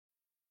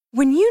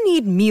When you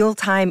need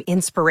mealtime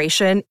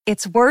inspiration,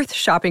 it's worth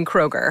shopping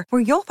Kroger,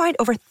 where you'll find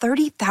over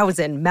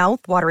 30,000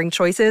 mouth-watering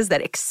choices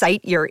that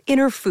excite your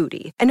inner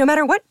foodie. And no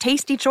matter what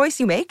tasty choice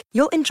you make,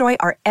 you'll enjoy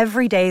our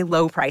everyday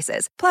low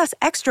prices, plus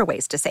extra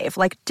ways to save,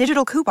 like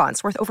digital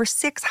coupons worth over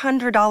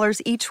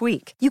 $600 each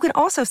week. You can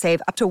also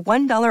save up to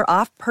 $1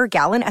 off per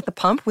gallon at the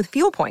pump with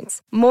fuel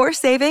points. More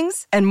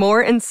savings and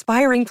more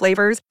inspiring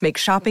flavors make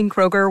shopping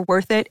Kroger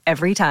worth it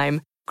every time.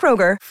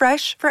 Kroger,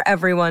 fresh for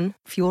everyone.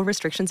 Fuel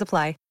restrictions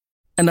apply.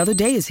 Another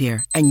day is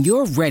here, and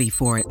you're ready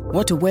for it.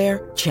 What to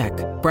wear? Check.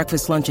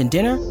 Breakfast, lunch, and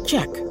dinner?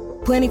 Check.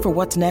 Planning for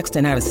what's next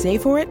and how to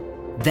save for it?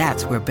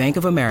 That's where Bank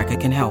of America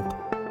can help.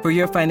 For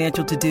your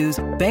financial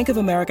to-dos, Bank of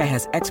America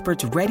has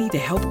experts ready to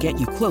help get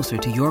you closer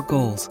to your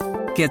goals.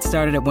 Get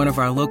started at one of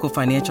our local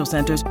financial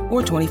centers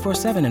or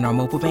 24/7 in our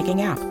mobile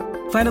banking app.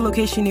 Find a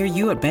location near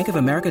you at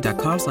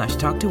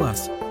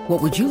bankofamerica.com/talktous.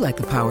 What would you like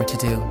the power to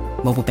do?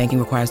 Mobile banking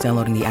requires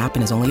downloading the app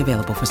and is only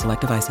available for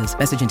select devices.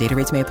 Message and data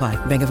rates may apply.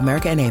 Bank of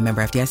America N.A.,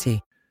 member FDIC.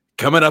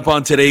 Coming up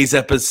on today's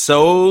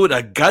episode,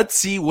 a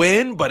gutsy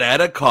win, but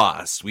at a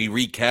cost. We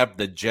recap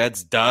the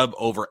Jets' dub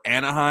over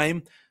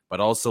Anaheim,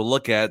 but also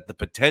look at the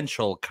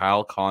potential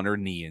Kyle Connor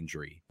knee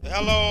injury.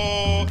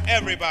 Hello,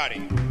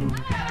 everybody.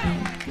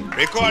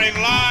 Recording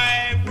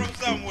live from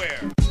somewhere.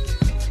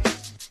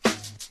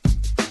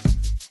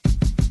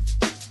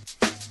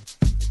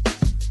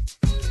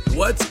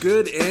 What's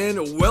good,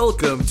 and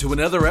welcome to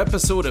another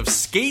episode of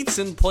Skates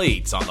and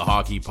Plates on the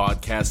Hockey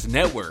Podcast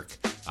Network.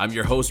 I'm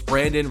your host,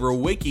 Brandon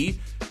Rowicki.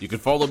 You can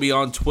follow me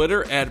on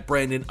Twitter at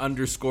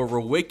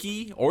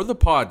Brandon_Rowicki or the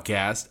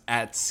podcast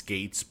at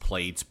Skates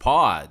Plates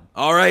Pod.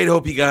 All right,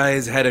 hope you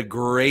guys had a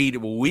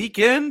great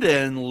weekend,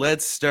 and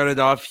let's start it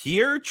off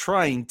here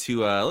trying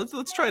to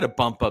let's try to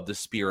bump up the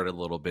spirit a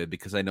little bit,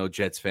 because I know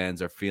Jets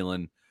fans are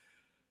feeling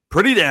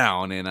pretty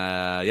down, and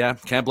yeah,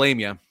 can't blame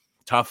you.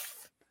 Tough.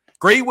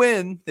 Great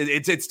win.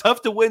 It's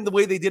tough to win the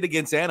way they did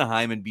against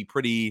Anaheim and be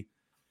pretty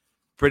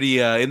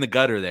in the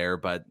gutter there.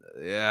 But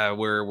yeah,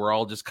 we're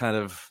all just kind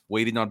of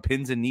waiting on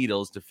pins and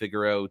needles to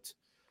figure out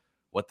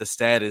what the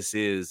status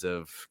is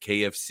of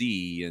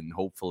KFC, and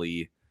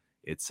hopefully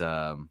it's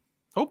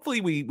hopefully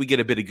we get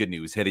a bit of good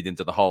news headed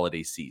into the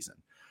holiday season.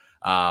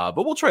 But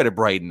we'll try to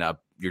brighten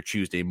up your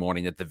Tuesday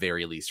morning at the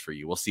very least for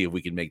you. We'll see if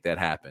we can make that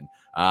happen.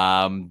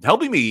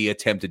 Helping me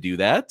attempt to do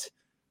that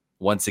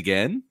once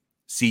again,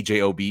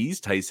 CJOB's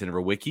Tyson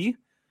Rowicki.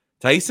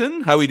 Tyson,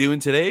 how are we doing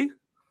today?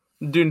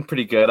 I'm doing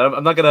pretty good.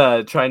 I'm not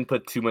gonna try and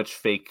put too much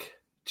fake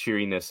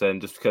cheeriness in,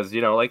 just because, you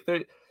know, like,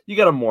 you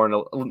gotta mourn a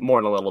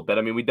little bit.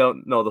 I mean, we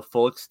don't know the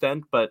full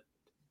extent, but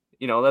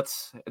you know,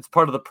 it's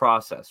part of the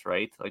process,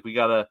 right? Like, we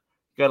gotta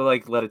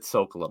like let it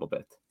soak a little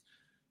bit.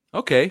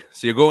 Okay,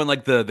 so you're going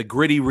like the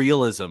gritty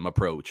realism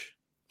approach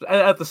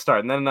at the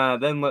start, and then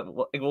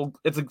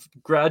it's a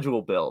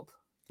gradual build.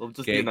 It'll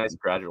just be a nice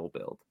gradual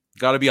build.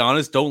 Got to be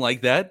honest, don't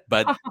like that,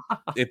 but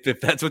if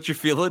that's what you're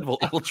feeling,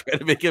 we'll try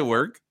to make it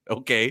work.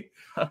 Okay.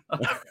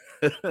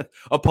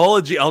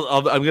 Apology.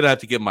 I'm gonna have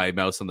to get my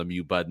mouse on the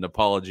mute button.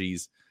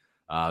 Apologies.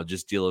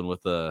 Just dealing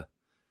with a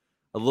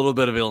little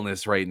bit of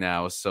illness right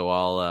now, so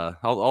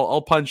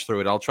I'll punch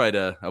through it. I'll try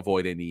to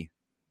avoid any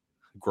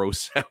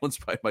gross sounds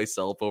by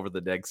myself over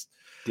the next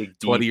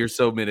 20 or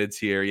so minutes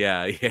here.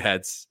 Yeah.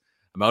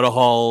 I'm out of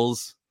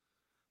halls.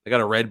 I got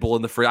a Red Bull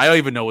in the fridge. I don't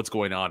even know what's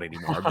going on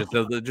anymore.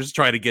 I'm just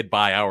trying to get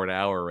by hour to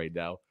hour right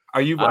now.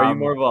 Are you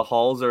more of a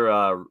Halls or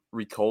a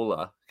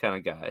Ricola kind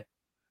of guy?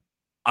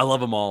 I love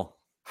them all.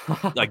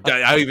 Like,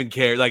 I don't even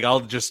care. Like,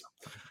 I'll just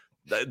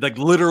like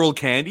literal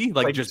candy,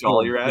 like just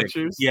Jolly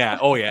Ranchers. Yeah.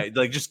 Oh yeah.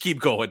 Like, just keep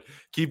going.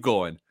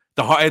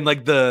 And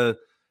like the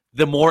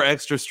more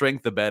extra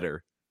strength, the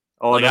better.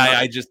 Oh, like,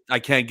 I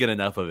can't get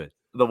enough of it.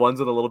 The ones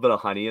with a little bit of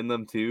honey in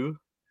them too.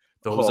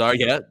 Those are,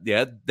 yeah.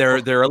 They're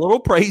a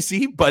little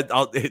pricey, but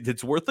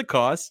it's worth the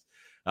cost.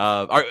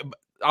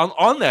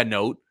 On that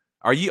note,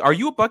 are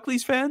you a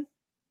Buckley's fan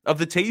of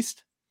the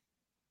taste?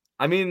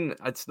 I mean,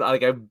 it's not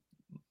like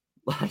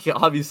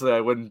obviously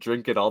I wouldn't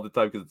drink it all the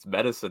time because it's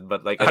medicine,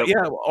 but like,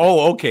 yeah.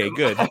 Oh, okay,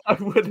 good.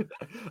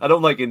 I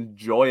don't like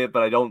enjoy it,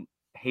 but I don't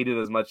hate it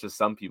as much as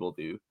some people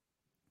do.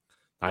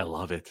 I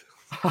love it.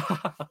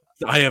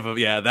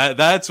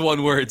 That's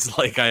one where it's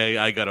like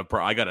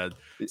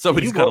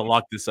somebody's gotta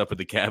lock this up in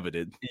the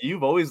cabinet.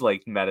 You've always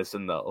liked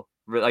medicine though.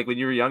 Like, when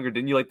you were younger,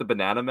 didn't you like the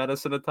banana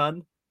medicine a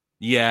ton?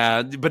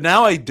 Yeah, but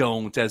now I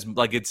don't, as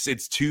like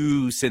it's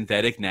too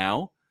synthetic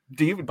now.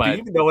 Do you even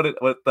know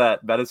what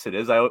that medicine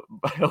is? I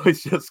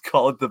always just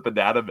call it the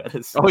banana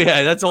medicine. Oh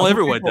yeah, that's all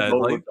everyone does. Know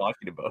what we're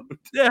talking about.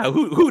 Yeah,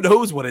 who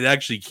knows what it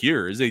actually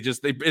cures?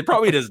 It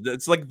probably does.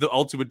 It's like the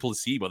ultimate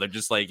placebo. They're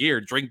just like,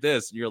 here, drink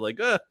this, and you're like,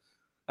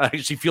 I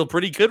actually feel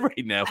pretty good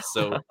right now.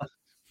 So,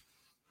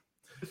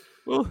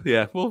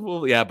 yeah.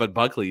 But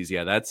Buckley's,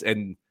 yeah,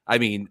 and I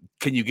mean,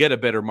 can you get a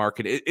better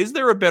market? Is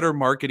there a better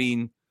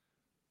marketing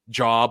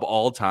job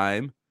all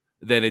time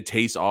than it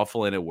tastes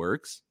awful and it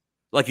works?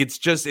 Like, it's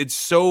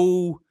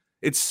so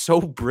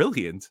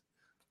brilliant.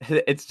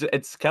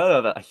 It's kind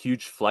of a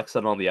huge flex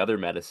on all the other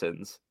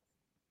medicines.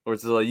 Or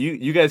it's like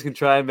you guys can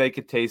try and make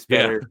it taste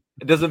better. Yeah.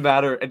 It doesn't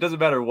matter. It doesn't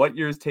matter what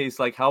yours tastes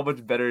like, how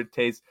much better it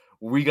tastes.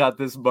 We got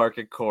this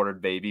market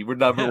cornered, baby. We're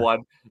number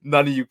one.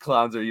 None of you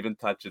clowns are even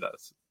touching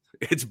us.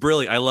 It's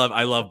brilliant. I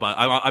love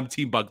I'm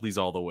Team Buckley's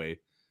all the way.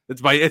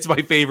 It's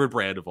my favorite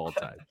brand of all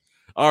time.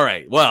 All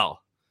right. Well,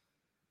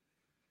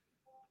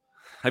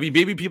 I mean,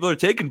 maybe people are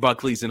taking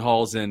Buckley's and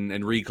Halls and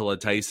Ricola,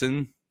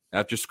 Tyson,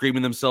 after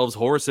screaming themselves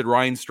hoarse at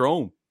Ryan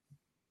Strome.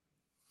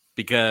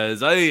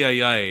 Because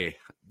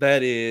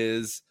that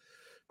is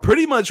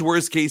pretty much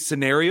worst case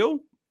scenario.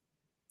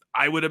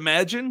 I would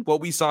imagine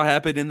what we saw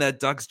happen in that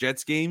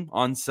Ducks-Jets game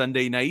on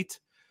Sunday night.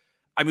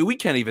 I mean, I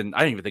don't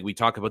even think we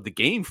talk about the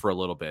game for a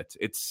little bit.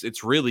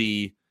 It's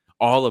really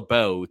all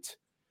about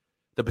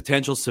the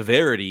potential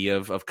severity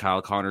of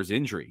Kyle Connor's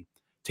injury.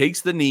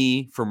 Takes the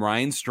knee from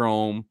Ryan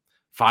Strome,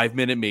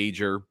 5-minute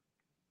major.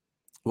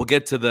 We'll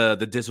get to the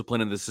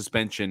discipline and the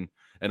suspension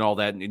and all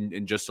that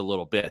in just a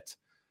little bit.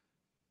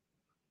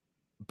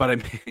 But I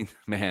mean,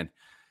 man,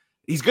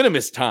 he's going to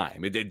miss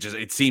time.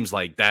 It seems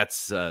like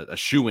that's a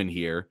shoo-in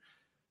here.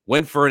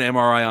 Went for an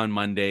MRI on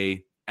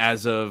Monday.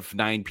 As of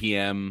 9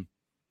 p.m.,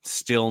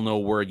 still no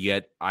word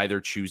yet, either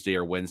Tuesday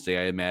or Wednesday.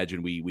 I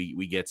imagine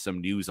we get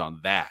some news on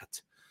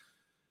that.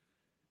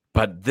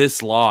 But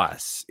this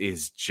loss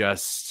is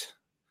just,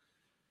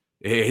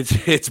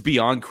 it's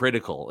beyond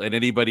critical. And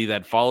anybody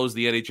that follows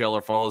the NHL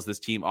or follows this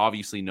team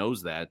obviously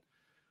knows that.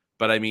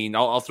 But I mean,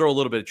 I'll throw a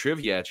little bit of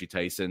trivia at you,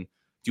 Tyson.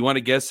 Do you want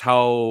to guess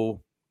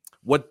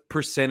what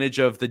percentage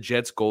of the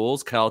Jets'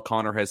 goals Kyle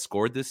Connor has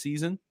scored this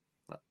season?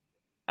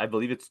 I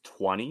believe it's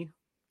 20.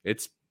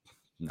 It's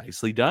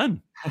nicely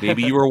done.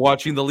 Maybe you were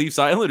watching the Leafs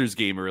Islanders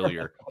game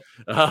earlier.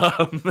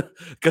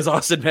 Because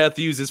Austin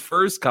Matthews is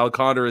first, Kyle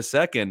Connor is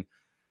second.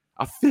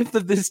 A fifth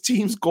of this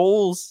team's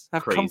goals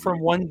have come from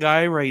one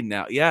guy right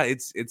now. Yeah,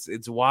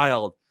 it's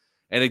wild.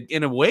 And it,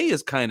 in a way,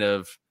 is kind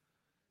of,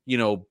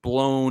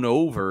 blown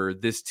over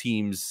this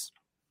team's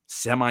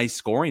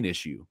semi-scoring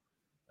issue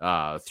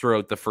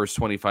throughout the first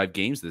 25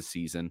 games this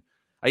season.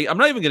 I'm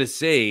not even going to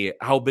say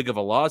how big of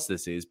a loss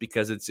this is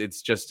because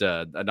it's just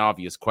an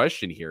obvious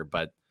question here.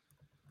 But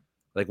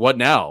like, what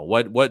now?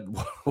 What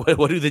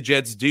do the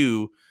Jets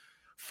do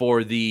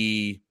for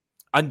the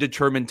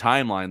undetermined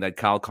timeline that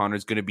Kyle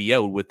Connor's going to be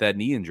out with that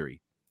knee injury?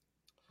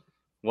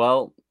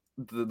 Well,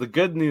 the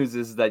good news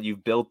is that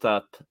you've built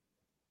up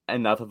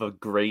enough of a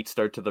great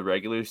start to the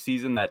regular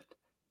season that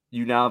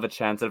you now have a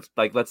chance of,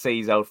 like, let's say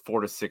he's out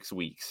 4 to 6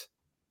 weeks.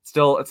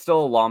 It's still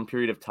a long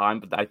period of time,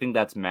 but I think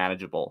that's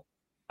manageable.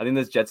 I think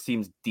this Jets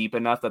team's deep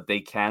enough that they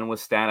can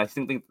withstand. I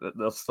think that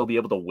they'll still be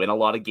able to win a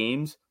lot of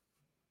games,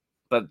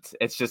 but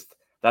it's just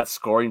that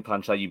scoring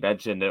punch that you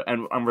mentioned,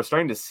 and we're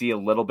starting to see a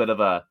little bit of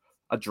a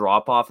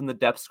drop off in the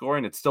depth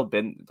scoring. It's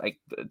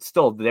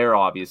still there,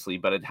 obviously,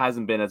 but it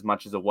hasn't been as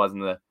much as it was in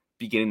the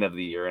beginning of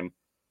the year. And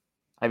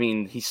I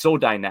mean, he's so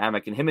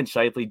dynamic, and him and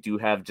Scheifele do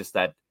have just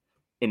that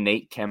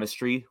innate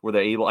chemistry where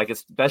they're able, like,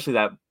 especially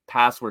that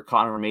pass where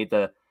Connor made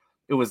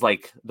it was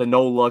like the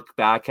no-look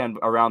backhand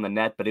around the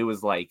net, but it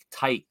was like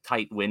tight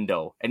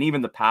window. And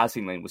even the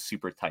passing lane was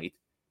super tight.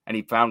 And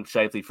he found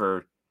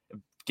Scheifele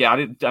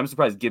I'm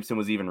surprised Gibson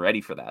was even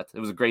ready for that. It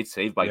was a great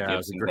save by Gibson. It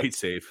was a great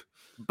save.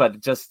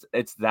 But just,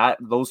 it's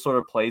those sort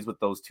of plays with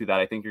those two that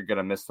I think you're going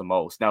to miss the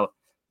most. Now,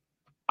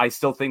 I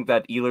still think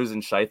that Ehlers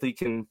and Scheifele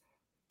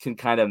can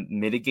kind of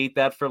mitigate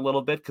that for a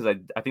little bit because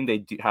I think they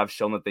do have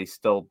shown that they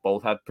still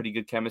both have pretty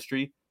good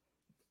chemistry.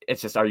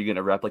 It's just, are you going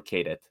to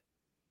replicate it?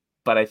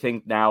 But I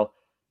think now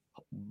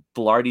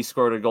Velarde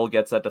scored a goal,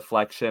 gets that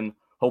deflection.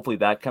 Hopefully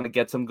that kind of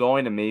gets him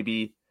going, and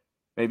maybe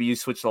you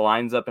switch the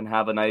lines up and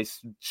have a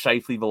nice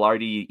Scheifele,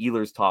 Velarde,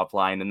 Ehlers top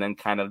line, and then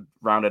kind of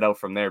round it out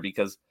from there.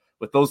 Because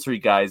with those three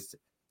guys,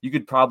 you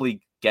could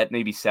probably get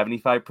maybe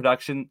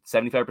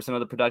 75% of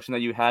the production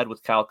that you had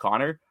with Kyle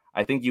Connor.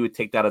 I think you would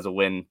take that as a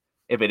win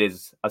if it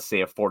is,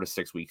 say, a 4 to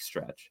 6 week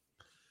stretch.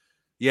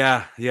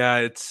 Yeah.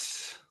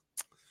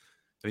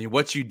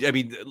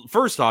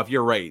 First off,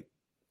 you're right.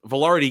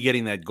 Velarde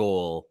getting that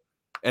goal,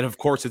 and of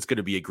course it's going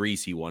to be a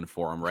greasy one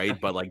for him, right?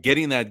 But like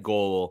getting that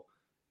goal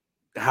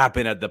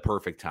happened at the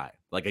perfect time,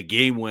 like a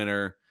game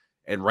winner,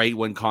 and right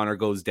when Connor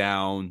goes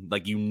down,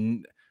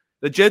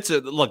 the Jets.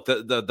 Look,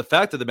 the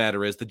fact of the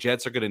matter is the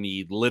Jets are going to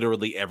need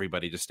literally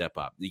everybody to step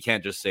up. You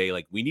can't just say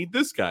like we need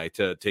this guy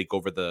to take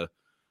over the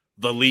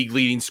league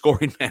leading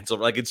scoring mantle.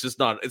 Like it's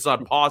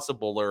not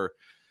possible. Or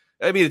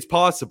I mean, it's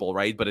possible,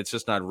 right? But it's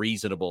just not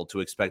reasonable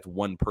to expect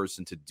one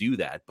person to do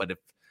that. But if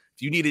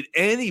you needed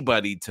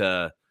anybody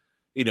to,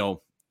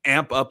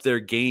 amp up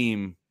their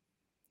game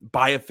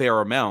by a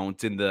fair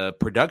amount in the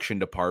production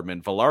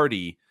department,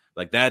 Velarde,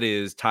 like that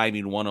is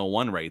timing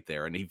 101 right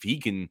there. And if he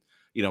can,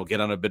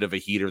 get on a bit of a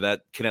heater,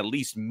 that can at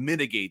least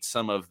mitigate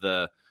some of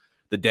the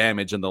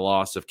damage and the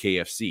loss of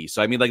KFC.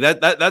 So I mean, like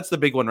that's the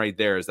big one right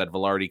there, is that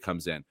Velarde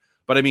comes in.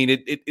 But I mean,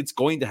 it's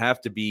going to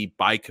have to be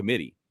by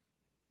committee,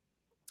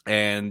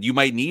 and you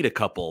might need a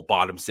couple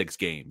bottom 6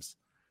 games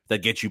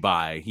that get you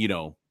by,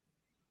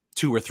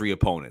 2 or 3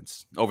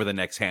 opponents over the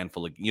next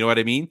handful of, you know what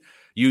I mean?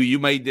 You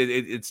might,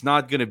 it's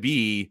not going to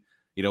be,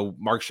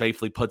 Mark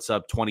Scheifele puts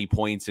up 20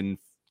 points in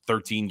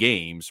 13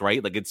 games,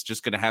 right? Like, it's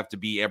just going to have to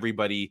be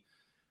everybody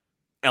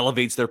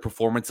elevates their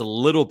performance a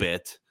little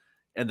bit,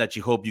 and that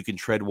you hope you can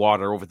tread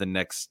water over the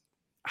next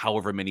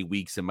however many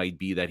weeks it might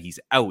be that he's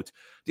out.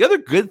 The other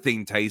good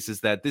thing, Tice,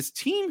 is that this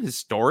team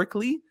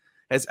historically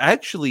has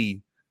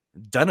actually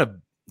done a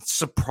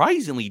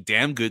surprisingly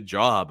damn good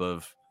job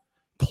of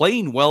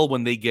playing well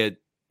when they get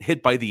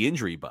hit by the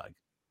injury bug.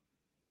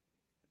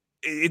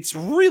 It's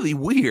really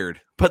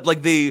weird, but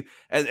like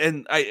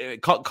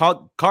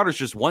Connor's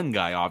just one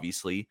guy,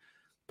 obviously,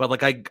 but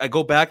like I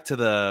go back to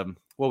the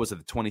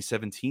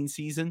 2017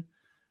 season,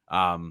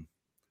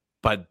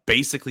 but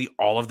basically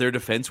all of their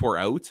defense were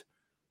out,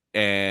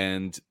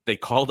 and they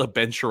called up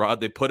Ben Sherrod.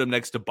 They put him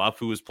next to Buff,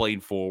 who was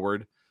playing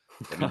forward.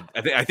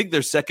 I think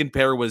their second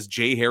pair was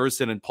Jay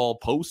Harrison and Paul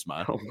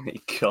Postma. Oh my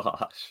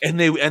gosh! And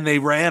they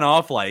ran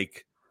off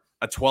like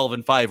a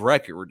 12-5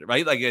 record,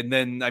 right? Like, and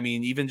then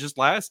even just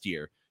last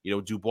year,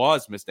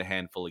 Dubois missed a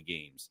handful of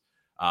games.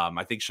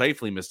 I think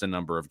Scheifele missed a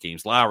number of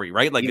games. Lowry,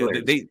 right? Like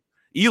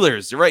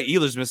Ehlers, right?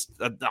 Ehlers missed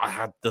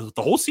the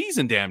whole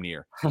season, damn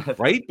near,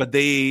 right? But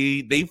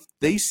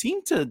they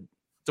seem to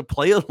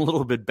play a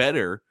little bit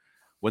better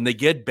when they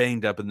get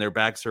banged up and their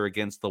backs are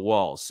against the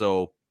wall.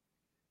 So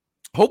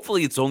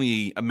hopefully it's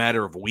only a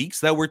matter of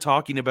weeks that we're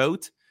talking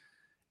about,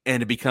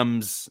 and it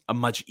becomes a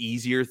much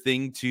easier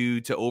thing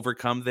to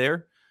overcome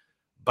there.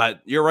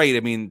 But you're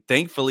right.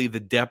 Thankfully the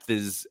depth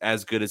is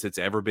as good as it's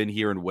ever been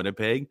here in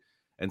Winnipeg.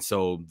 And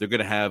so they're going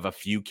to have a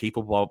few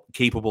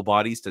capable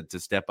bodies to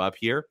step up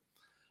here.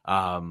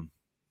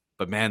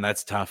 But man,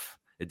 that's tough.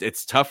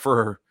 It's tough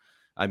for,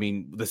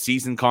 the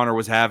season Connor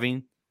was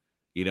having,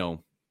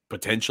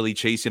 potentially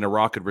chasing a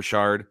Rocket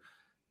Richard.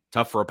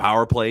 Tough for a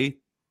power play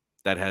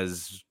that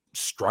has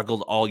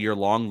struggled all year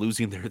long,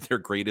 losing their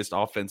greatest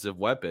offensive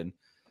weapon.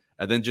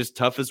 And then just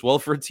tough as well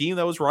for a team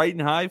that was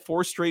riding high,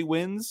 4 straight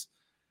wins.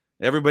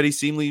 Everybody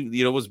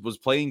seemingly, was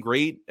playing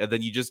great, and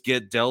then you just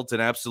get dealt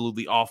an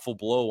absolutely awful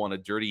blow on a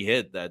dirty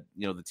hit that,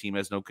 the team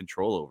has no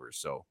control over.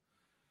 So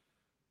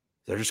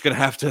they're just going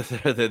to have to,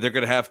 they're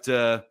going to have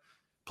to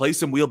play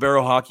some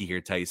wheelbarrow hockey here,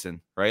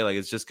 Tyson, right? Like,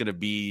 it's just going to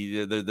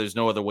be, there's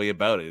no other way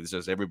about it. It's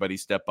just everybody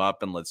step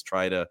up and let's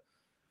try to,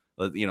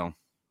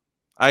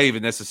 I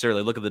even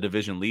necessarily look at the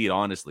division lead,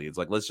 honestly. It's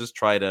like, let's just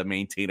try to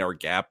maintain our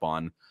gap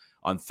on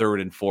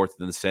 3rd and 4th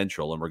in the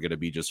Central, and we're going to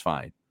be just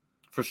fine.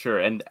 For sure.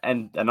 And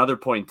another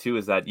point, too,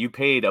 is that you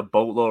paid a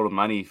boatload of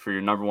money for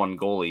your number one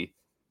goalie,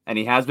 and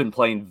he has been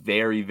playing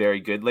very, very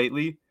good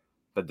lately.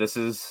 But this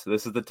is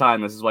the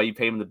time. This is why you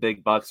pay him the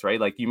big bucks, right?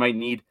 Like, you might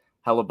need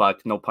Hellebuyck,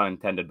 no pun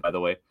intended, by the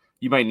way.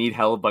 You might need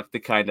Hellebuyck to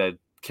kind of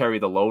carry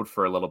the load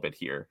for a little bit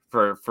here,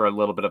 for a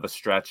little bit of a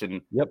stretch.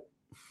 And yep.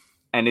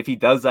 And if he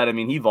does that,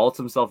 he vaults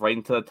himself right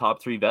into the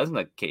top 3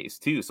 Vezina case,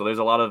 too. So there's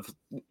a lot of,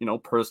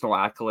 personal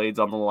accolades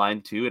on the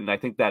line, too. And I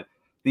think that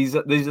these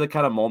are the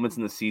kind of moments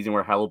in the season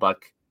where Hellebuyck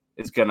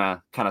is going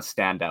to kind of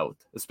stand out,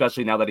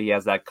 especially now that he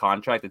has that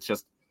contract. It's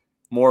just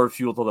more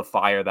fuel to the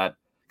fire, that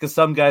because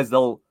some guys,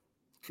 they'll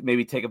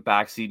maybe take a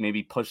backseat,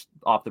 maybe push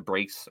off the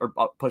brakes or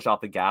push off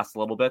the gas a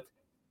little bit.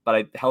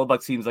 But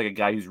Hellebuyck seems like a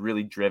guy who's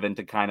really driven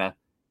to kind of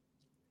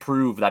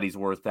prove that he's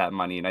worth that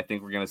money. And I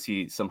think we're going to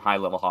see some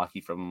high-level hockey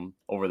from him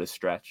over this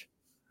stretch.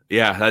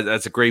 Yeah,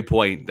 that's a great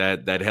point.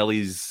 That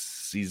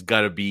he's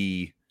got to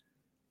be,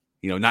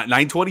 not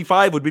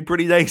 925 would be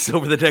pretty nice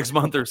over the next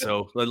month or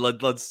so.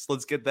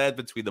 Let's get that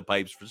between the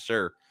pipes for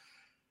sure.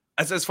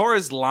 As far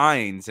as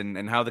lines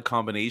and how the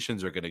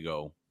combinations are going to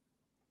go,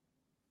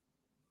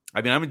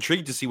 I'm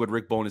intrigued to see what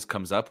Rick Bowness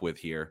comes up with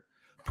here.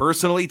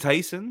 Personally,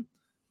 Tyson,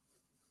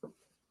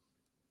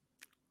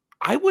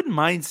 I wouldn't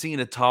mind seeing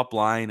a top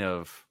line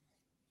of,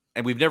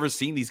 and we've never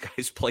seen these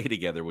guys play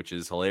together, which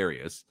is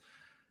hilarious,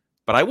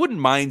 but I wouldn't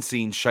mind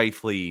seeing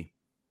Scheifele,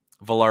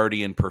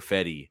 Vilardi, and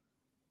Perfetti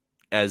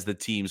as the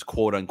team's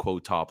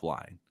quote-unquote top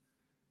line.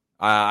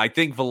 I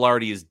think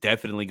Vilardi is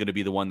definitely going to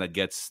be the one that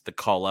gets the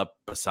call up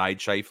beside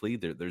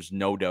Scheifele. There's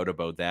no doubt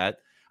about that.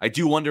 I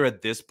do wonder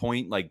at this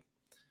point, like,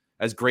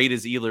 as great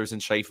as Ehlers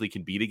and Scheifele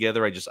can be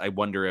together, I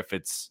wonder if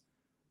it's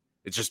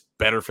just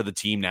better for the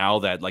team now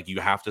that, like, you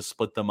have to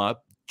split them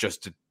up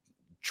just to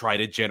try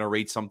to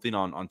generate something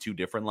on 2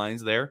 different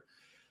lines there.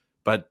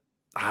 But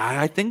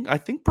I think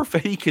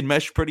Perfetti can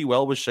mesh pretty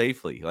well with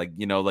Scheifele. Like,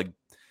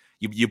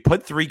 you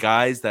put 3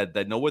 guys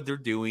that know what they're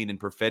doing, and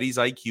Perfetti's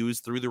IQ is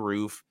through the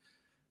roof.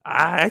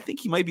 I think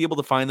he might be able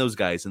to find those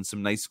guys in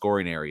some nice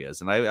scoring areas.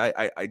 And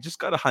I just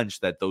got a hunch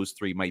that those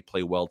 3 might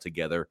play well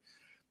together.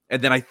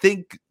 And then I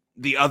think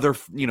the other,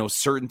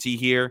 certainty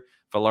here,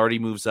 Vilardi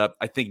moves up.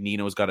 I think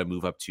Nino's got to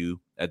move up too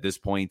at this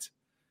point.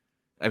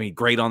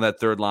 Great on that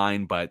 3rd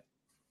line, but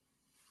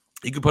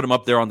you could put him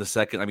up there on the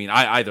second.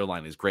 Either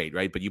line is great,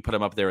 right? But you put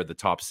him up there at the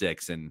top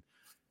 6, and,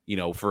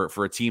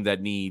 for a team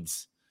that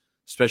needs,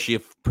 especially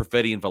if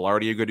Perfetti and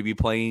Vilardi are going to be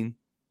playing,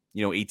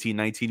 18,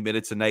 19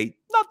 minutes a night,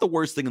 not the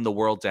worst thing in the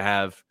world to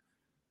have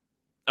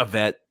a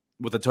vet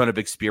with a ton of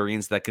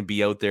experience that can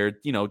be out there,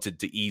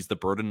 to ease the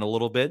burden a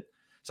little bit.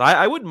 So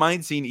I wouldn't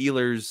mind seeing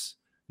Ehlers,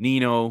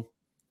 Nino,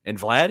 and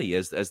Vladdy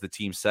as the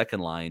team's second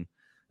line.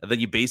 And then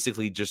you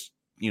basically just,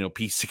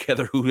 piece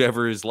together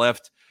whoever is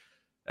left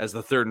as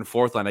the third and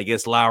fourth line. I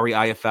guess Lowry,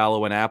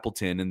 Iafallo, and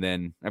Appleton. And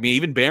then,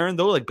 even Barron,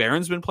 though, like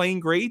Barron's been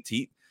playing great.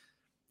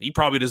 He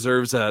probably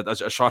deserves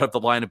a shot at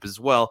the lineup as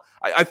well.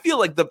 I feel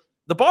like the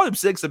bottom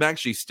six I'm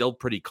actually still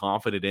pretty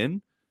confident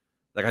in.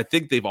 Like, I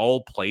think they've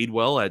all played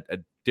well at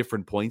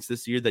different points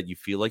this year that you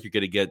feel like you're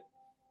going to get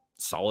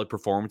solid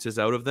performances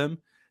out of them.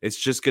 It's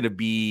just going to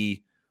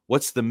be,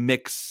 what's the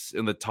mix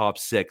in the top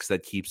six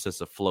that keeps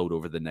us afloat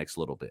over the next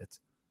little bit?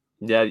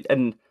 Yeah,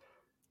 and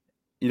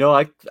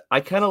I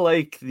kind of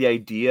like the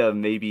idea of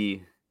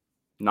maybe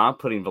not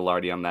putting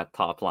Velarde on that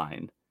top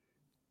line.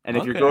 And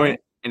if you're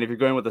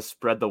going with a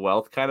spread the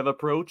wealth kind of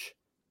approach,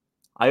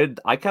 I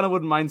kind of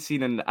wouldn't mind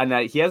seeing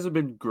and he hasn't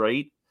been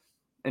great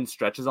in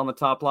stretches on the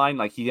top line,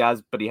 like he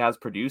has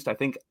produced. I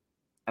think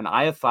an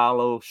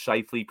Iafallo,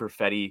 Scheifele,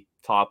 Perfetti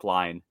top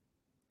line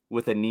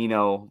with a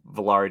Nino,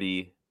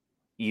 Velarde,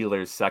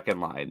 Ehlers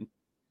second line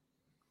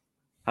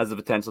has the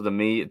potential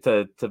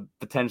to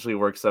potentially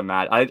work some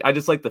match. I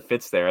just like the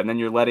fits there. And then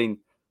you're letting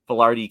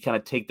Velarde kind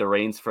of take the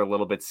reins for a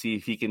little bit, see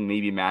if he can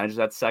maybe manage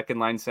that second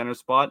line center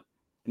spot.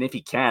 And if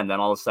he can, then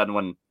all of a sudden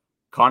when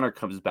Connor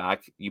comes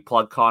back, you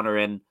plug Connor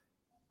in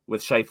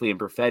with Scheifele and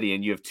Perfetti,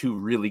 and you have two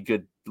really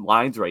good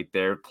lines right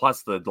there,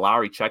 plus the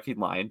Lowry checking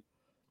line.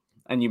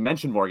 And you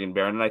mentioned Morgan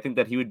Barron, and I think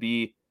that he would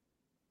be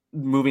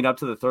moving up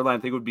to the third line.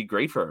 I think it would be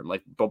great for him.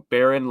 Like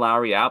Barron,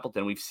 Lowry,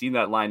 Appleton, we've seen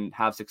that line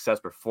have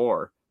success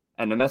before.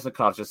 And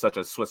Nemesnikov's just such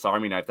a Swiss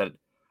Army knife that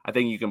I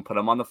think you can put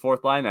him on the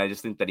fourth line. I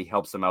just think that he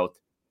helps him out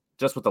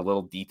just with the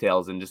little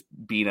details and just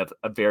being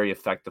a very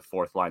effective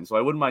fourth line. So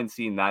I wouldn't mind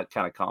seeing that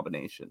kind of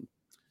combination.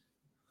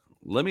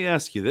 Let me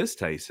ask you this,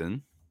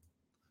 Tyson.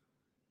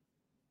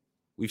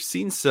 We've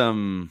seen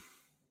some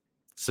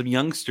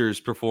youngsters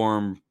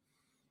perform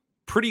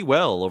pretty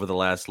well over the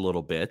last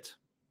little bit.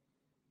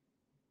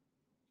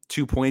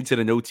 2 points and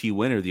an OT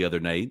winner the other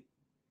night.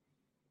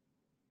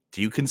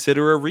 Do you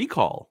consider a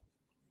recall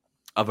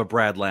of a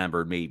Brad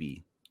Lambert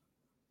maybe,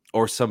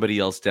 or somebody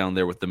else down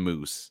there with the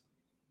Moose?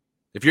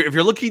 If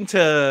you're looking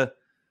to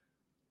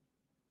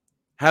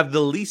have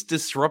the least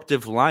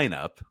disruptive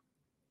lineup,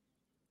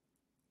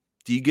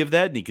 do you give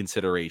that any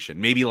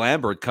consideration? Maybe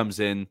Lambert comes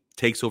in,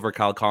 takes over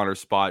Kyle Connor's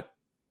spot,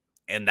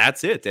 and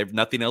that's it.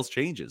 Nothing else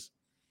changes.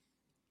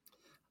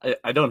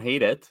 I don't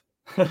hate it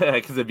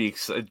because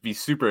it'd be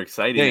super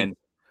exciting. And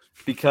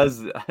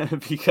because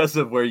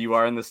of where you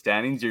are in the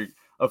standings, you're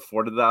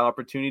afforded that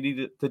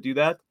opportunity to do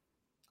that.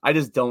 I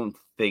just don't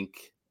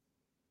think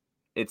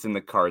it's in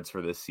the cards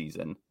for this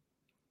season.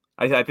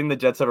 I think the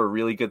Jets have a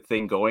really good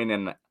thing going,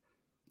 and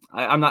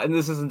I'm not. And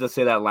this isn't to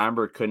say that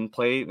Lambert couldn't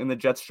play in the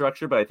Jets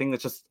structure, but I think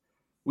it's just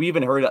we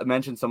even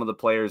mentioned some of the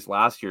players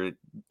last year.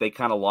 They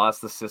kind of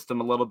lost the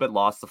system a little bit,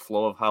 lost the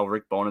flow of how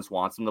Rick Bowness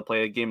wants them to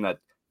play a game that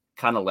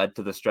kind of led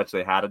to the stretch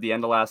they had at the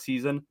end of last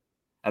season.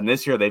 And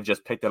this year they've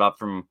just picked it up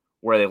from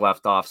where they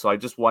left off. So I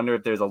just wonder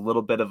if there's a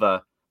little bit of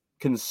a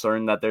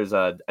concern that there's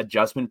a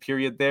adjustment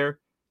period there.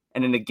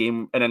 And in a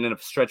game and in a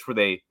stretch where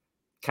they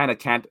kind of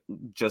can't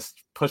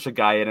just push a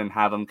guy in and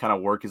have him kind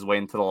of work his way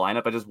into the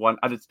lineup.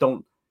 I just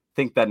don't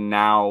think that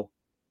now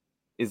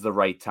is the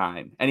right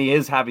time. And he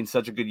is having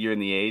such a good year in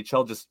the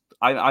AHL.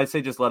 I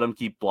say just let him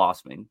keep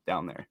blossoming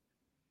down there.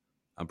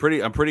 I'm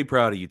pretty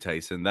proud of you,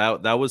 Tyson.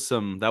 That was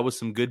some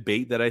good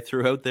bait that I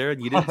threw out there,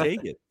 and you didn't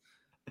take it.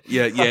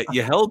 Yeah,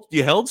 you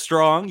held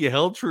strong, you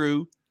held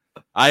true.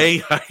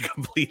 I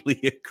completely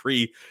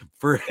agree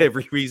for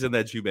every reason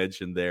that you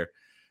mentioned there.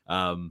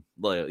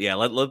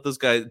 Let those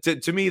guys.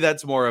 To me,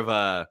 that's more of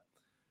a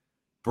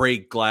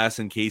break glass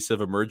in case of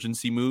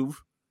emergency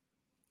move,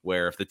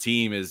 where if the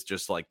team is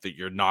just like that,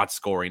 you're not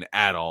scoring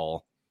at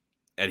all,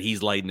 and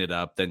he's lighting it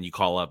up, then you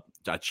call up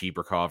a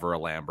Cheeberkov or a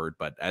Lambert.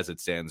 But as it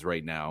stands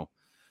right now,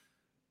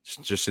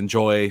 just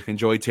enjoy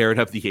tearing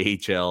up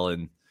the AHL,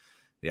 and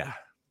yeah,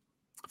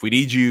 if we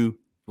need you,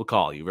 we'll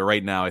call you. But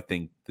right now, I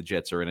think the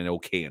Jets are in an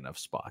okay enough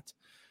spot.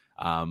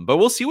 But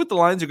we'll see what the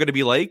lines are going to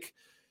be like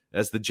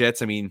as the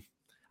Jets. I mean,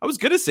 I was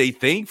going to say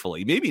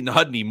thankfully, maybe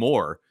not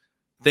anymore.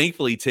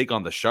 Thankfully, take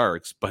on the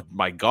Sharks. But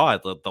my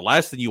God, the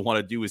last thing you want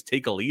to do is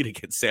take a lead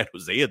against San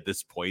Jose at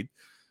this point.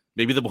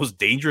 Maybe the most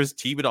dangerous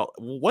team at all.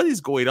 What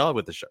is going on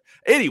with the Sharks?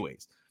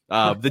 Anyways,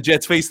 the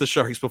Jets face the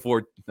Sharks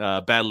before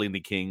battling the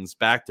Kings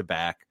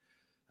back-to-back.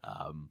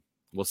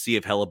 We'll see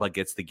if Hellebuyck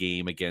gets the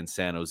game against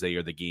San Jose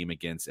or the game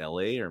against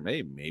LA, or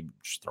maybe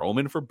just throw him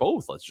in for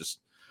both. Let's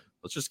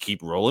just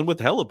keep rolling with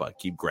Hellebuyck.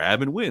 Keep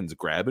grabbing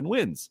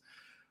wins.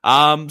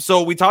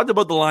 So we talked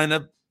about the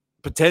lineup,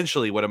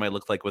 potentially what it might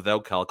look like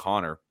without Kyle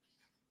Connor.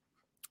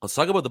 Let's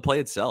talk about the play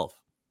itself.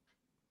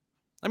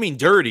 I mean,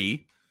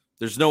 dirty.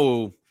 There's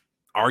no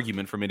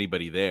argument from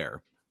anybody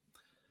there.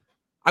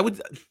 I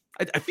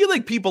feel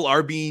like people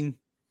are being.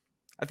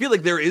 I feel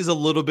like there is a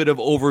little bit of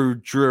over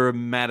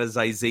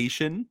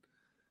dramatization.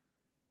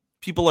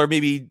 People are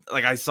maybe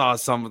like, I saw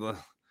some of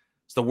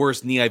it's the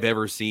worst knee I've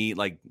ever seen.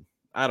 Like,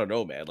 I don't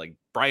know, man. Like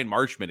Brian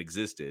Marchment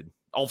existed.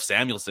 Ulf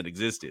Samuelsson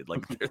existed.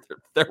 Like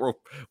there were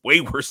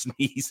way worse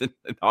knees in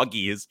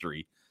hockey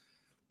history.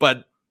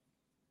 But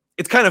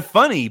it's kind of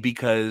funny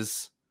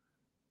because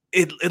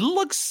it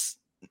looks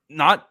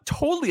not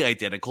totally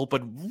identical,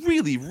 but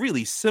really,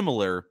 really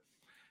similar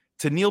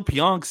to Neil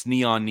Pionk's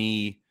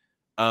knee-on-knee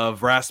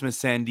of Rasmus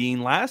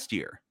Sandin last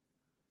year.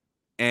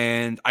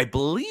 And I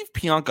believe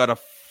Pionk got a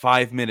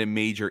 5-minute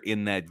major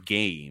in that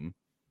game,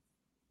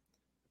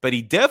 but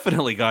he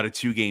definitely got a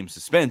 2-game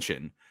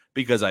suspension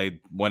because I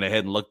went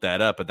ahead and looked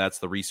that up, and that's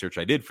the research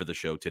I did for the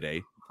show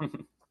today.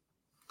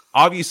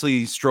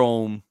 Obviously,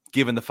 Strome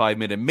given the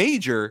 5-minute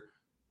major,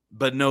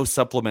 but no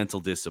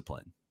supplemental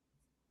discipline.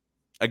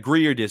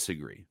 Agree or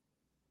disagree?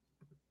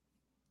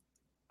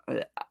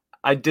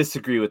 I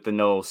disagree with the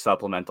no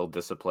supplemental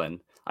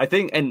discipline. I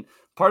think, and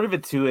part of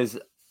it too is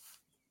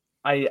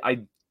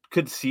I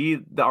could see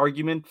the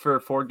argument for a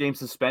 4-game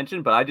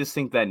suspension, but I just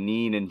think that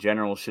knee in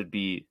general should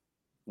be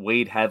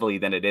weighed heavily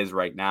than it is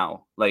right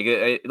now. Like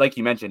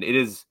you mentioned, it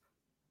is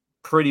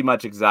pretty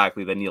much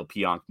exactly the Neil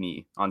Pionk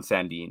knee on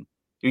Sandin.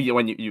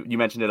 When you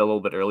mentioned it a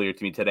little bit earlier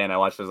to me today, and I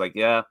watched it, I was like,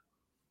 yeah,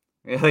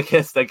 I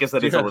guess that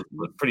is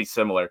pretty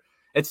similar.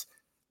 It's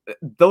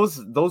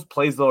those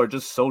plays though are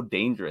just so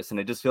dangerous, and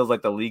it just feels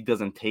like the league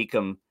doesn't take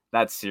them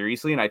that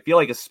seriously. And I feel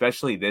like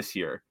especially this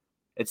year,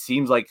 it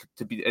seems like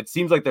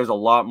there's a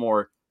lot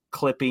more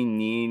clipping,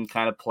 kneeing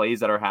kind of plays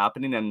that are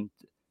happening, and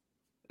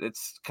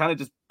it's kind of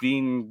just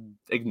being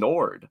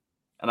ignored.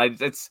 And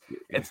it's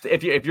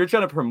if you're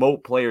trying to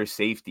promote player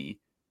safety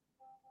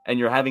and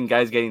you're having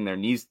guys getting their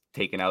knees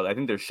taken out, I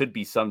think there should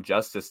be some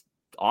justice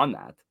on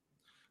that.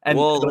 And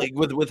like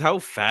with how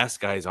fast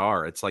guys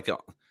are, it's like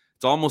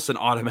it's almost an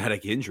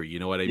automatic injury. You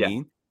know what I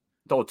mean?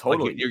 Oh,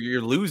 totally. Like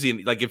you're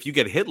losing. Like if you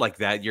get hit like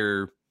that,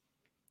 you're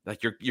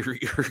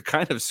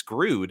kind of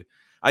screwed.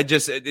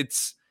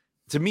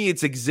 To me,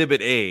 it's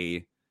exhibit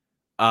A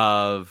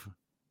of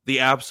the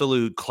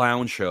absolute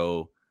clown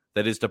show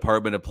that is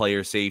Department of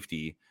Player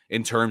Safety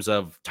in terms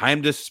of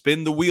time to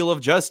spin the wheel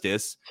of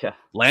justice. Yeah.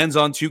 Lands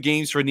on 2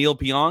 games for Neil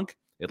Pionk.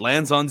 It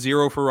lands on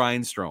 0 for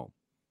Ryan Strome.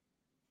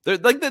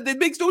 It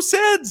makes no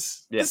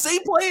sense. Yeah. The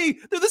same play.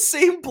 They're the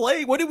same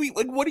play. What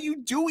are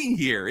you doing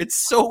here?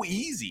 It's so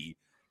easy,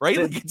 right?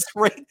 It's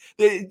right.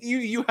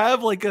 You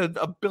have like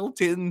a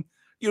built-in.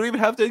 You don't even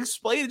have to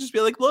explain it. Just be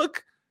like,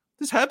 look,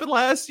 this happened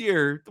last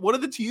year. One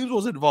of the teams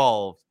was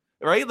involved,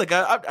 right? Like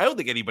I don't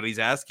think anybody's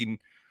asking.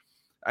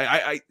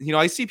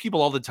 I see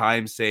people all the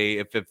time say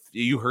if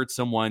you hurt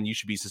someone, you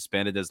should be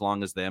suspended as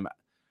long as them.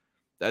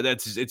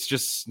 It's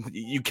just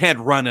you can't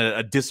run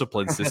a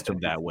discipline system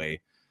that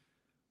way.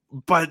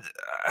 But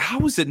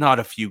how is it not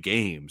a few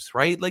games,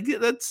 right? Like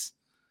give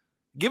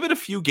it a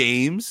few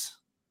games.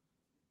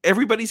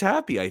 Everybody's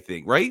happy, I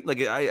think, right? Like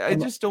I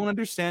just don't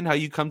understand how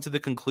you come to the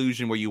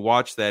conclusion where you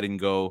watch that and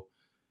go,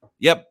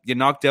 yep, you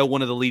knocked out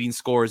one of the leading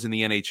scorers in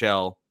the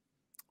NHL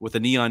with a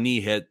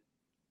knee-on-knee hit.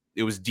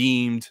 It was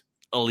deemed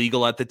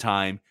illegal at the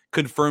time,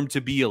 confirmed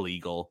to be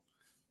illegal.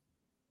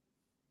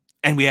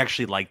 And we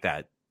actually like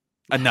that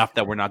enough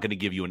that we're not going to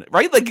give you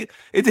right? Like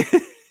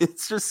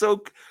it's just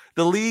so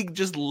the league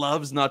just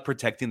loves not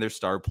protecting their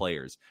star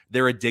players.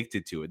 They're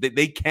addicted to it.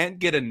 They can't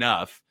get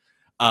enough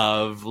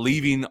of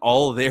leaving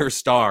all their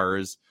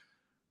stars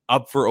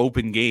up for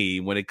open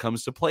game when it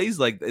comes to plays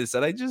like this.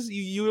 And I just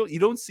you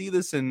don't see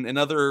this in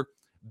other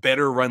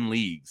better run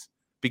leagues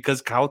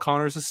because Kyle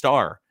Connor's a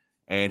star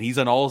and he's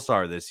an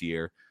all-star this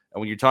year. And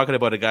when you're talking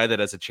about a guy that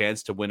has a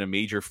chance to win a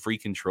major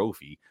freaking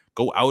trophy,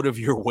 go out of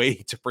your way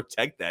to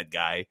protect that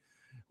guy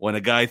when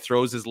a guy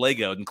throws his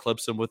leg out and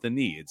clips him with a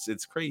knee.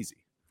 It's crazy.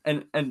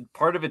 And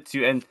part of it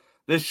too, and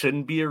this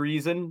shouldn't be a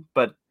reason,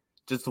 but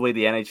just the way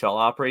the NHL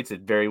operates,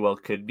 it very well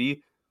could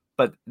be.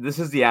 But this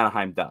is the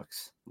Anaheim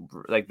Ducks.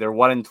 Like they're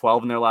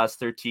 1-12 in their last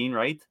 13,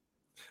 right?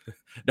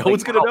 No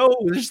one's gonna know.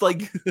 It's just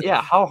like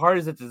yeah, how hard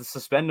is it to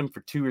suspend them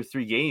for 2 or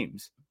 3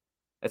 games?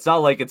 It's not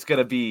like it's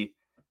gonna be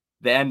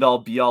the end all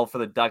be all for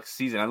the Ducks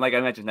season. And like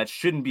I mentioned, that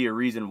shouldn't be a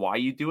reason why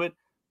you do it.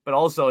 But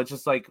also, it's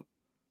just like,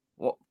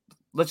 well,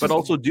 let's. But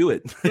also do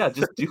it. Yeah,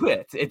 just do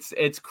it.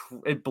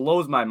 It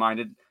blows my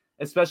mind.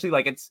 Especially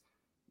like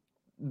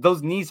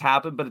those knees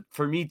happen, but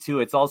for me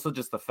too, it's also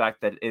just the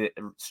fact that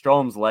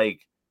Strome's leg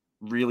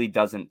really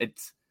doesn't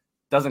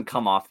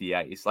come off the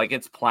ice. Like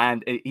it's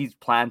planned. He's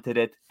planted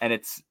it and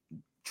it's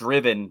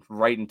driven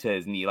right into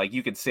his knee. Like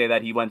you could say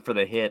that he went for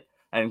the hit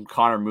and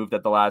Connor moved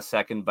at the last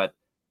second, but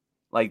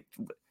like,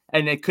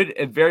 and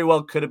it very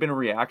well could have been a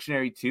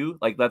reactionary too.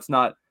 Like I'm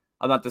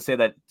not to say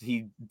that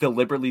he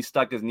deliberately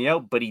stuck his knee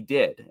out, but he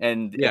did.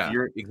 And yeah,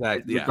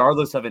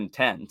 regardless of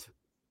intent,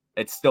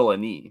 it's still a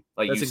knee.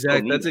 Like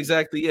that's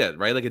exactly it,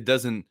 right? Like it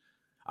doesn't.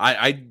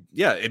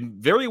 It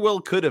very well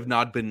could have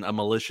not been a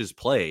malicious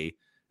play.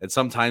 And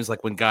sometimes,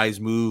 like when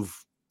guys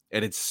move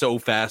and it's so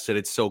fast and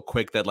it's so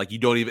quick that like you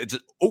don't even. It's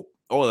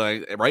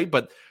right.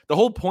 But the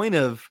whole point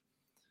of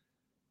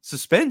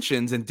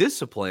suspensions and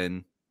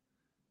discipline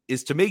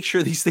is to make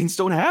sure these things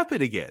don't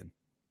happen again.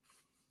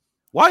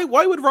 Why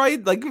would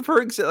Ryan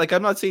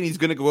I'm not saying he's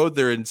going to go out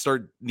there and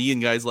start kneeing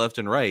guys left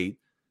and right.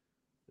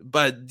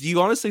 But do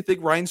you honestly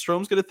think Ryan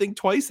Strome's going to think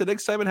twice the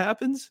next time it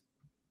happens?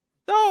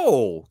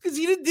 No, because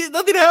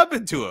nothing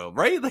happened to him,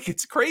 right? Like,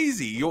 it's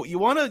crazy. You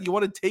want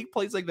to take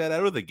plays like that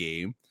out of the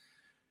game.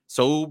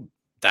 So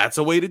that's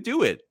a way to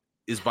do it,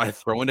 is by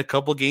throwing a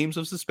couple games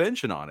of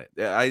suspension on it.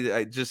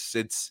 I just,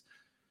 it's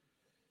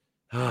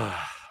the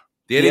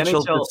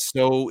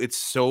NHL it's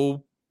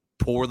so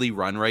poorly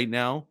run right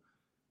now.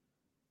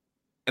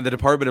 And the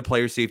Department of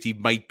Player Safety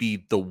might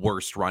be the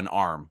worst run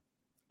arm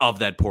of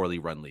that poorly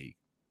run league.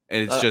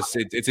 And it's just,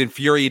 it's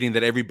infuriating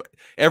that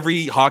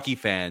every hockey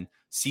fan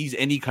sees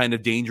any kind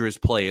of dangerous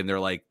play and they're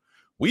like,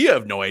 we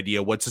have no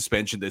idea what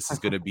suspension this is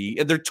going to be.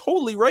 And they're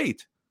totally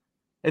right.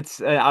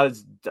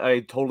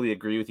 I totally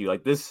agree with you.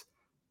 Like this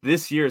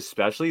year,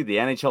 especially, the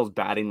NHL is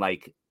batting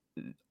like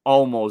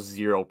almost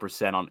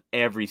 0% on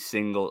every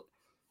single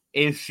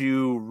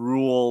issue,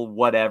 rule,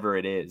 whatever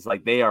it is.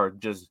 Like, they are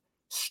just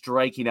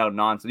striking out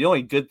nonsense. The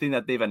only good thing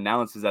that they've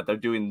announced is that they're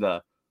doing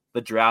the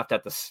draft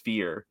at the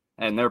Sphere,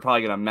 and they're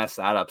probably going to mess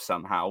that up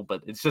somehow.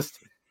 But it's just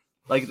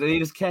like they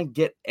just can't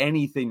get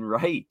anything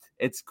right.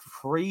 It's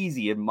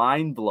crazy and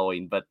mind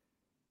blowing. But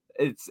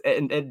it's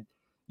and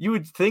you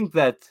would think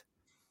that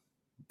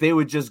they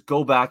would just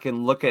go back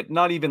and look at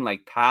not even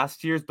like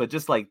past years, but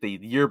just like the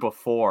year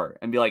before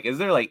and be like, is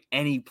there like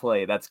any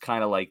play that's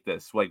kind of like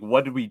this? Like,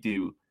 what did we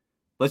do?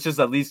 Let's just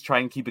at least try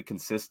and keep it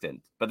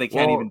consistent. But they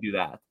can't even do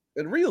that.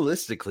 And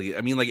realistically,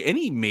 I mean, like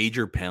any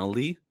major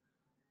penalty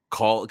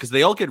call, because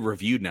they all get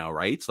reviewed now,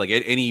 right? So like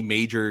any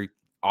major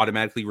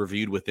automatically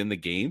reviewed within the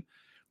game,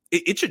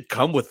 it should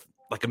come with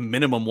like a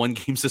minimum 1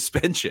 game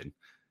suspension.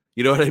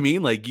 You know what I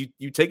mean? Like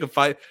you take a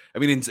 5. I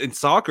mean, in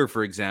soccer,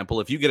 for example,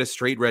 if you get a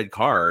straight red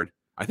card,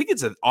 I think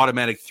it's an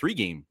automatic 3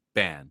 game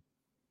ban.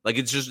 Like,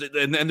 it's just,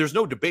 and there's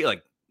no debate.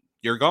 Like,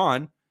 you're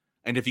gone.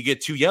 And if you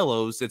get 2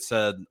 yellows, it's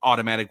an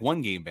automatic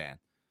 1 game ban.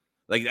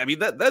 Like, I mean,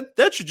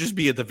 that should just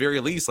be at the very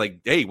least,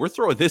 like, hey, we're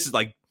throwing this,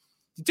 like,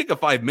 you take a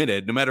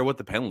 5-minute, no matter what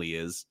the penalty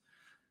is.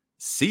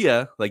 See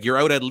ya. Like, you're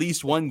out at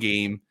least 1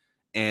 game,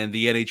 and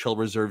the NHL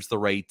reserves the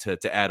right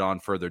to add on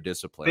further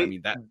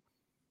discipline.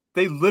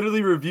 They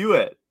literally review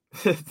it.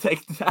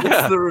 That's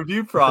the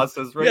review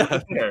process right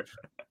there.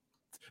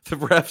 The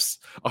refs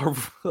are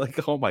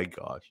like, oh my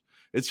gosh.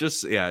 It's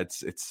just,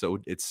 it's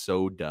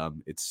so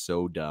dumb. It's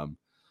so dumb.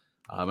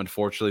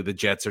 Unfortunately, the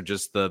Jets are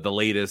just the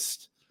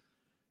latest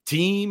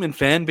team and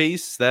fan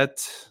base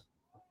that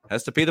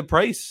has to pay the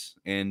price.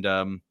 And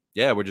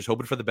we're just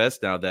hoping for the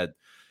best now that,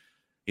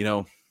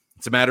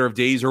 it's a matter of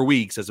days or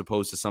weeks as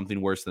opposed to something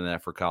worse than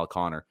that for Kyle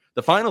Connor.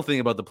 The final thing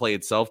about the play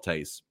itself,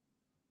 Tice,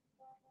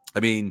 I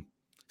mean,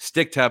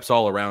 stick taps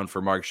all around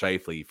for Mark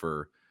Scheifele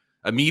for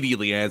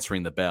immediately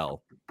answering the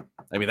bell.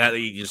 I mean, that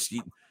you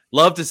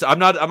love to see. I'm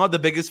not the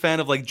biggest fan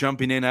of like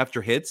jumping in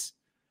after hits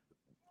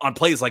on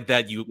plays like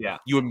that. You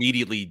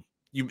immediately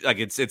like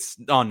it's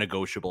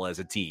non-negotiable as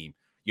a team.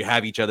 You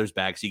have each other's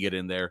backs. You get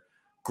in there.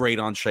 Great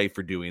on Scheifele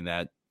for doing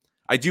that.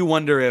 I do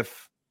wonder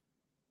if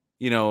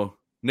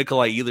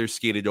Nikolai Ehlers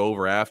skated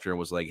over after and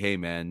was like, "Hey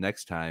man,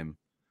 next time,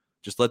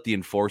 just let the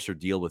enforcer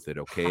deal with it,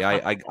 okay?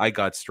 I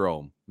got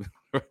Strome."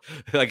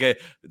 Like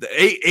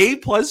a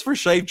plus for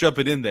Scheifele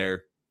jumping in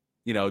there.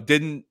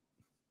 Didn't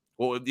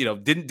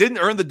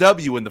earn the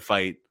W in the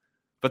fight,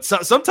 but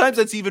sometimes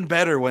that's even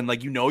better when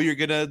you're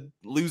gonna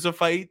lose a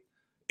fight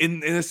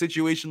in a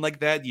situation like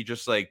that. You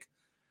just like,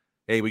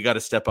 hey, we got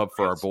to step up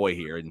for our boy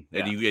here, and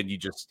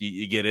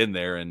you get in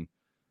there, and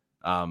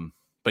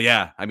but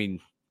yeah, I mean,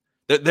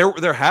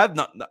 there have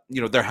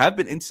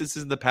been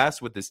instances in the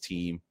past with this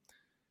team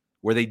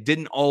where they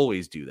didn't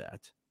always do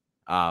that.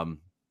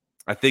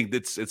 I think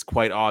it's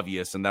quite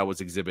obvious, and that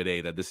was Exhibit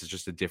A, that this is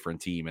just a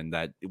different team, and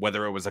that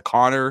whether it was a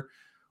Connor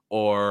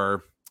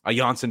or a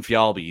Janssen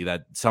Fjallby,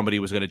 that somebody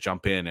was going to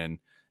jump in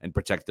and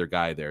protect their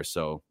guy there.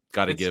 So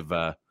got to give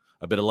a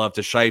bit of love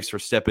to Scheifele for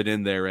stepping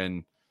in there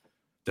and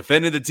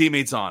defending the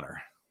teammate's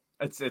honor.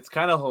 It's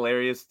kind of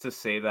hilarious to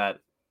say that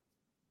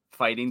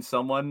fighting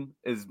someone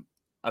is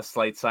a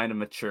slight sign of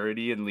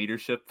maturity and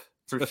leadership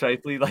for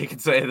Scheifele. Like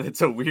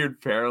it's a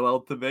weird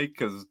parallel to make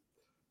because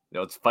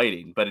it's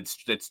fighting, but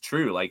it's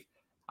true. Like,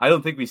 I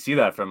don't think we see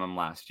that from him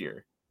last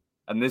year.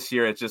 And this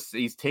year, it's just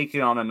he's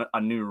taking on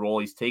a new role.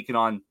 He's taking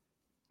on,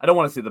 I don't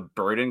want to say the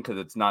burden because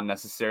it's not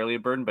necessarily a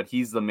burden, but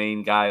he's the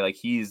main guy. Like,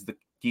 he's the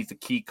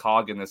key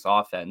cog in this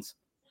offense.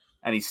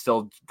 And he's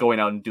still going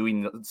out and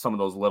doing some of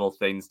those little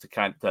things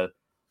to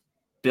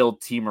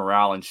build team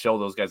morale and show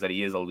those guys that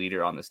he is a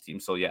leader on this team.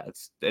 So, yeah,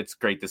 it's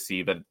great to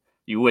see, but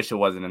you wish it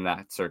wasn't in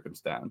that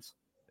circumstance.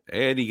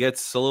 And he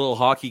gets a little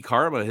hockey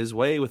karma his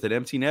way with an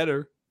empty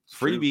netter.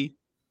 Freebie.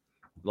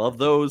 Love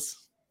those.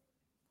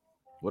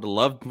 Would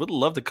have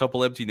loved a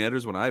couple empty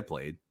netters when I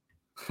played.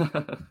 How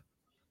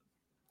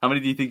many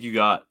do you think you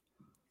got?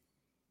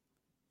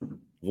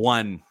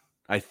 1,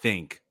 I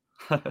think.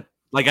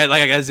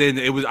 As in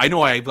it was. I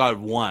know I got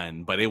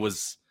 1, but it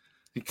was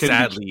you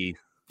couldn't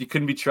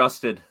be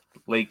trusted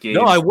late game.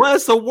 No, I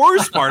was. The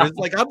worst part is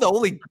I'm the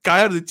only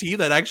guy on the team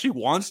that actually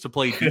wants to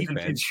play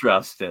defense. Be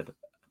trusted.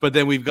 But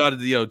then we've got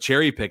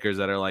cherry pickers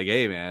that are like,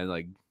 hey man,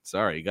 like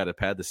Sorry, you got to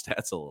pad the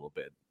stats a little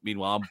bit.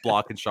 Meanwhile, I'm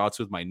blocking shots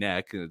with my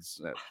neck. It's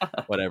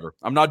whatever.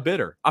 I'm not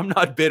bitter.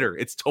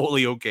 It's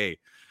totally okay.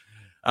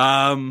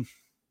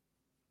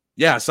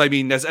 Yeah. So I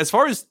mean, as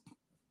far as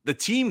the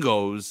team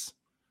goes,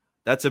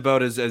 that's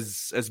about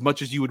as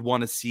much as you would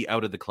want to see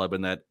out of the club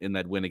in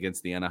that win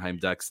against the Anaheim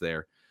Ducks.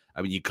 There,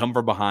 I mean, you come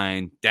from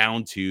behind,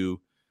 down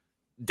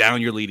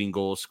your leading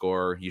goal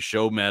scorer. You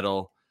show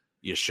mettle.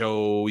 You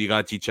show you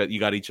got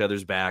each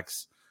other's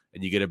backs,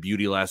 and you get a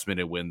beauty last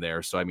minute win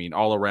there. So I mean,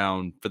 all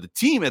around for the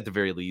team at the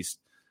very least,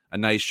 a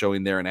nice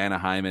showing there in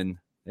Anaheim. And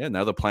yeah,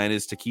 now the plan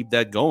is to keep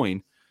that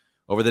going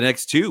over the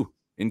next two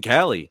in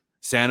Cali,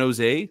 San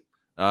Jose.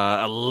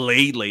 A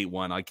late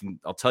one.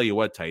 I'll tell you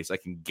what, Tice, I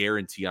can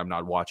guarantee I'm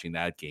not watching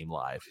that game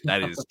live.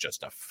 That is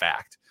just a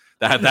fact.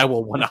 That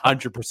will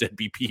 100%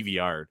 be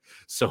PVR'd.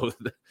 So,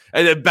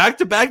 and then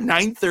back-to-back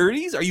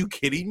 9:30s? Are you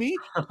kidding me?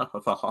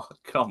 Oh,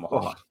 come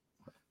on.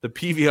 The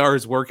PVR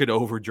is working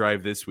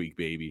overdrive this week,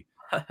 baby.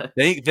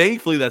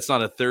 Thankfully, that's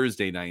not a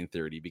Thursday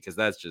 9:30 because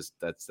that's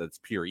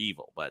pure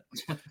evil. But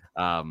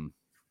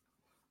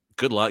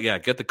good luck. Yeah,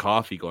 get the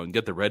coffee going.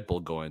 Get the Red Bull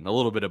going. A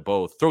little bit of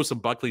both. Throw some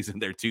Buckley's in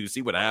there too.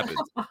 See what happens.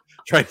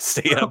 Try to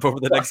stay up over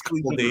the next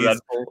couple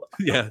days.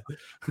 Yeah,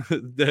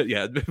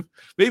 yeah.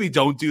 Maybe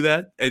don't do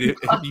that. And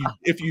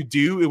if you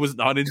do, it was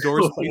not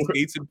endorsed by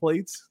Skates and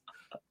Plates.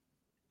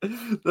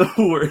 The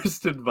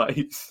worst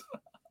advice.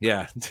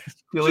 Yeah,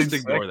 just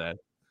ignore that.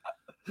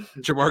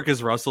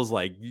 Jamarcus Russell's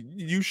like,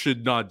 you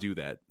should not do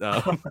that.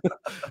 But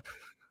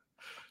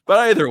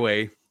either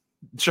way,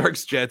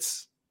 Sharks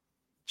Jets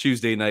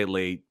Tuesday night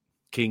late.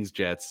 Kings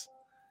Jets.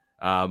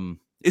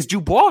 Is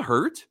Dubois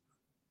hurt?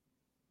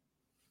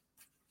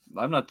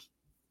 I'm not.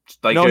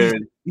 Like no,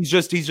 he's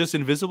just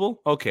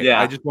invisible. Okay,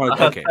 yeah. I just wanted.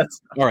 Okay,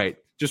 all right.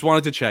 Just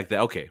wanted to check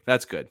that. Okay,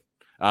 that's good.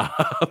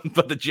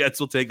 But the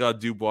Jets will take on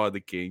Dubois and the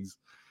Kings.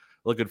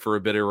 Looking for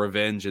a bit of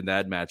revenge in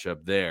that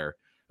matchup there.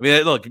 I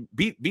mean, look,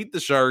 beat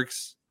the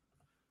Sharks.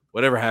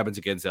 Whatever happens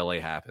against LA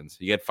happens.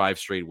 You get 5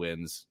 straight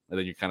wins, and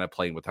then you're kind of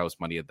playing with house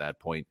money at that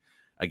point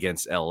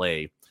against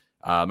LA.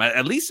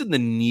 At least in the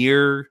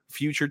near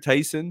future,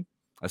 Tyson,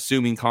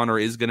 assuming Connor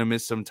is going to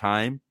miss some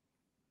time.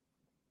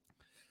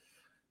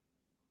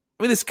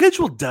 I mean, the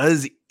schedule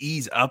does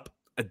ease up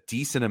a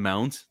decent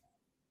amount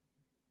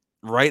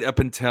right up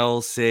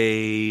until,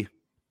 say,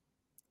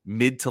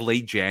 mid to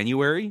late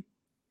January.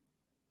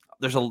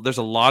 There's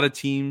a lot of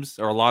teams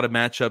or a lot of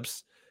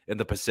matchups in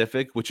the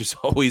Pacific, which is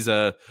always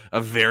a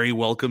very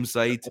welcome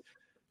sight.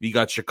 You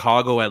got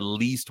Chicago at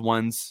least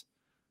once.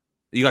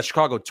 You got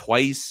Chicago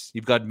twice.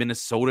 You've got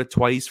Minnesota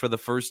twice for the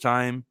first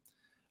time.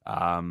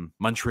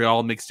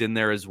 Montreal mixed in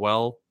there as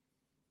well.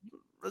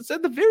 It's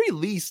at the very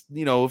least,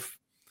 you know, if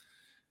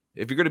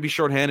you're going to be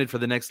shorthanded for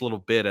the next little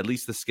bit, at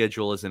least the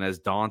schedule isn't as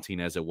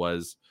daunting as it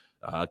was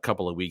a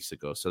couple of weeks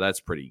ago. So that's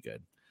pretty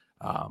good.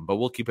 But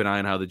we'll keep an eye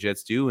on how the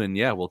Jets do. And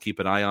yeah, we'll keep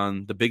an eye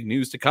on the big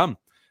news to come.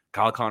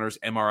 Kyle Connor's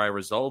MRI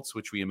results,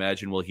 which we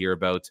imagine we'll hear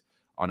about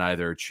on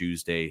either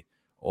Tuesday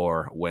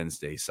or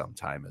Wednesday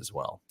sometime as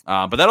well.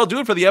 But that'll do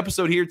it for the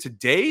episode here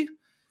today.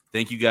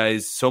 Thank you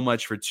guys so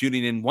much for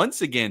tuning in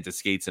once again to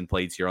Skates and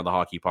Plates here on the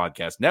Hockey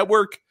Podcast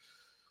Network.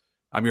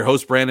 I'm your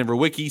host, Brandon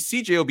Rowicki.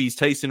 CJOB's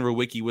Tyson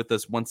Rowicki with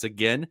us once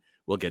again.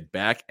 We'll get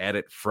back at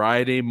it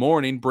Friday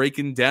morning,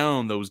 breaking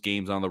down those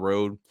games on the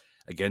road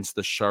against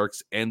the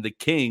Sharks and the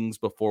Kings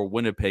before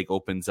Winnipeg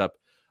opens up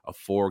a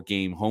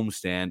 4-game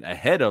homestand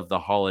ahead of the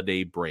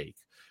holiday break.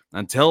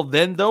 Until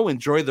then, though,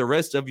 enjoy the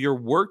rest of your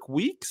work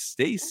week.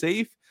 Stay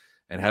safe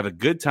and have a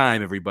good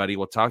time, everybody.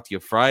 We'll talk to you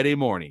Friday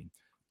morning.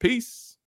 Peace.